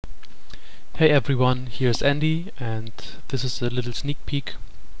Hey everyone, here's Andy, and this is a little sneak peek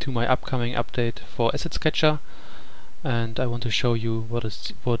to my upcoming update for Asset Sketcher, and I want to show you what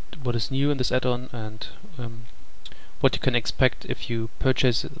is new in this add-on and what you can expect if you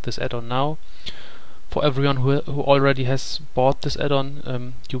purchase this add-on now. For everyone who already has bought this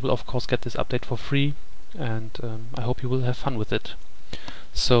add-on, you will of course get this update for free, and I hope you will have fun with it.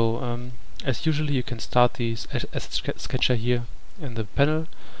 So as usually, you can start the Asset Sketcher here in the panel.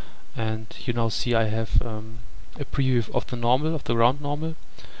 And you now see I have a preview of the ground normal,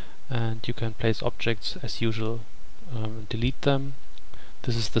 and you can place objects as usual, delete them.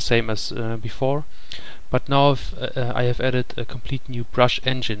 This is the same as before, but now I have added a complete new brush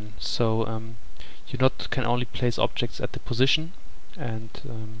engine, so you not can only place objects at the position, and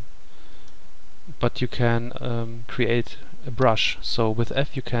but you can create a brush. So with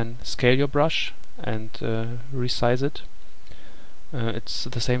F you can scale your brush and resize it. It's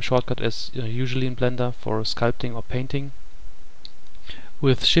the same shortcut as usually in Blender for sculpting or painting.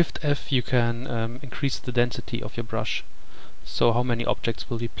 With Shift F you can increase the density of your brush, so how many objects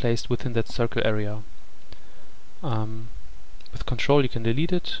will be placed within that circle area. With Control you can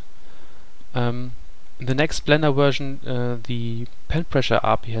delete it. In the next Blender version the pen pressure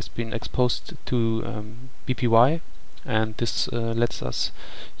API has been exposed to BPY, and this lets us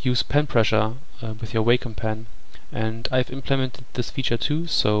use pen pressure with your Wacom pen. And I've implemented this feature too,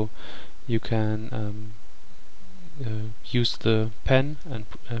 so you can use the pen and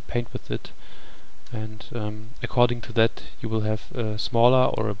paint with it, and according to that you will have a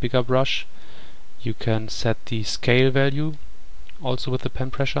smaller or a bigger brush. You can set the scale value also with the pen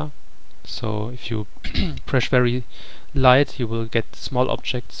pressure, so if you press very light you will get small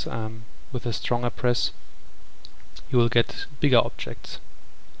objects, with a stronger press you will get bigger objects.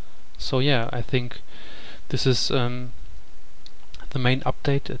 So yeah, I think this is the main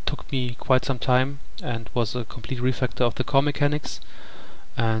update. It took me quite some time and was a complete refactor of the core mechanics.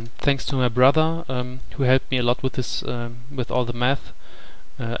 And thanks to my brother, who helped me a lot with this, with all the math,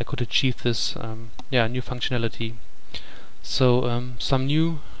 I could achieve this new functionality. So some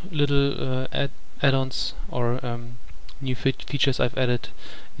new little add-ons or new features I've added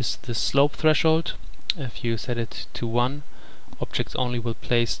is the slope threshold. If you set it to 1, objects only will be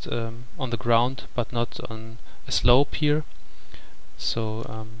placed on the ground, but not on a slope here.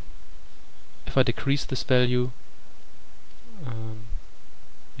 So if I decrease this value,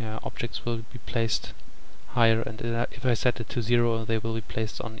 objects will be placed higher, and if I set it to 0, they will be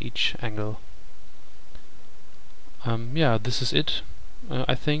placed on each angle. This is it,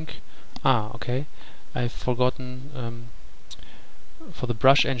 I think. Okay, I've forgotten. For the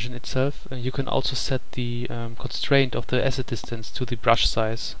brush engine itself, you can also set the constraint of the asset distance to the brush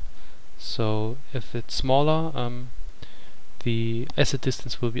size. So if it's smaller, the asset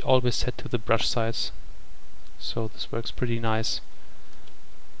distance will be always set to the brush size. So this works pretty nice.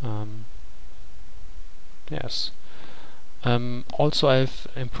 Yes. Also, I've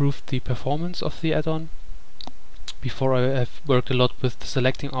improved the performance of the add-on. Before, I have worked a lot with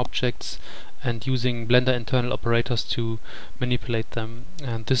selecting objects and using Blender internal operators to manipulate them,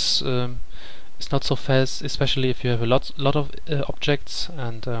 and this is not so fast, especially if you have a lot of objects.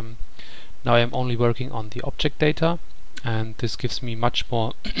 And now I'm only working on the object data, and this gives me much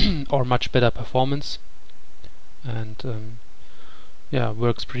more or much better performance, and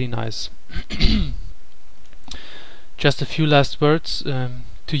works pretty nice. Just a few last words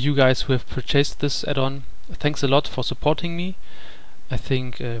to you guys who have purchased this add-on. Thanks a lot for supporting me. I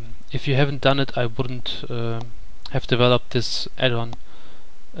think if you haven't done it, I wouldn't have developed this add-on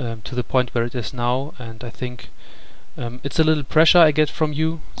to the point where it is now, and I think it's a little pressure I get from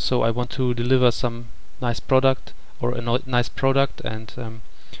you, so I want to deliver some nice product, or a nice product, and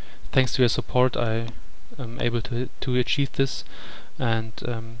thanks to your support I am able to achieve this. And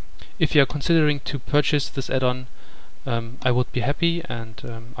if you are considering to purchase this add-on, I would be happy, and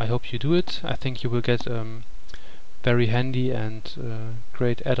I hope you do it. I think you will get very handy and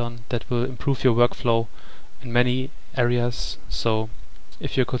great add-on that will improve your workflow in many areas. So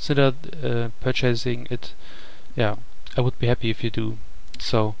if you consider purchasing it, I would be happy if you do.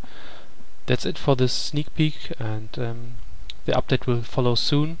 So that's it for this sneak peek, and the update will follow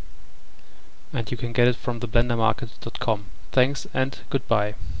soon, and you can get it from the Blendermarket.com. Thanks and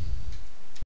goodbye.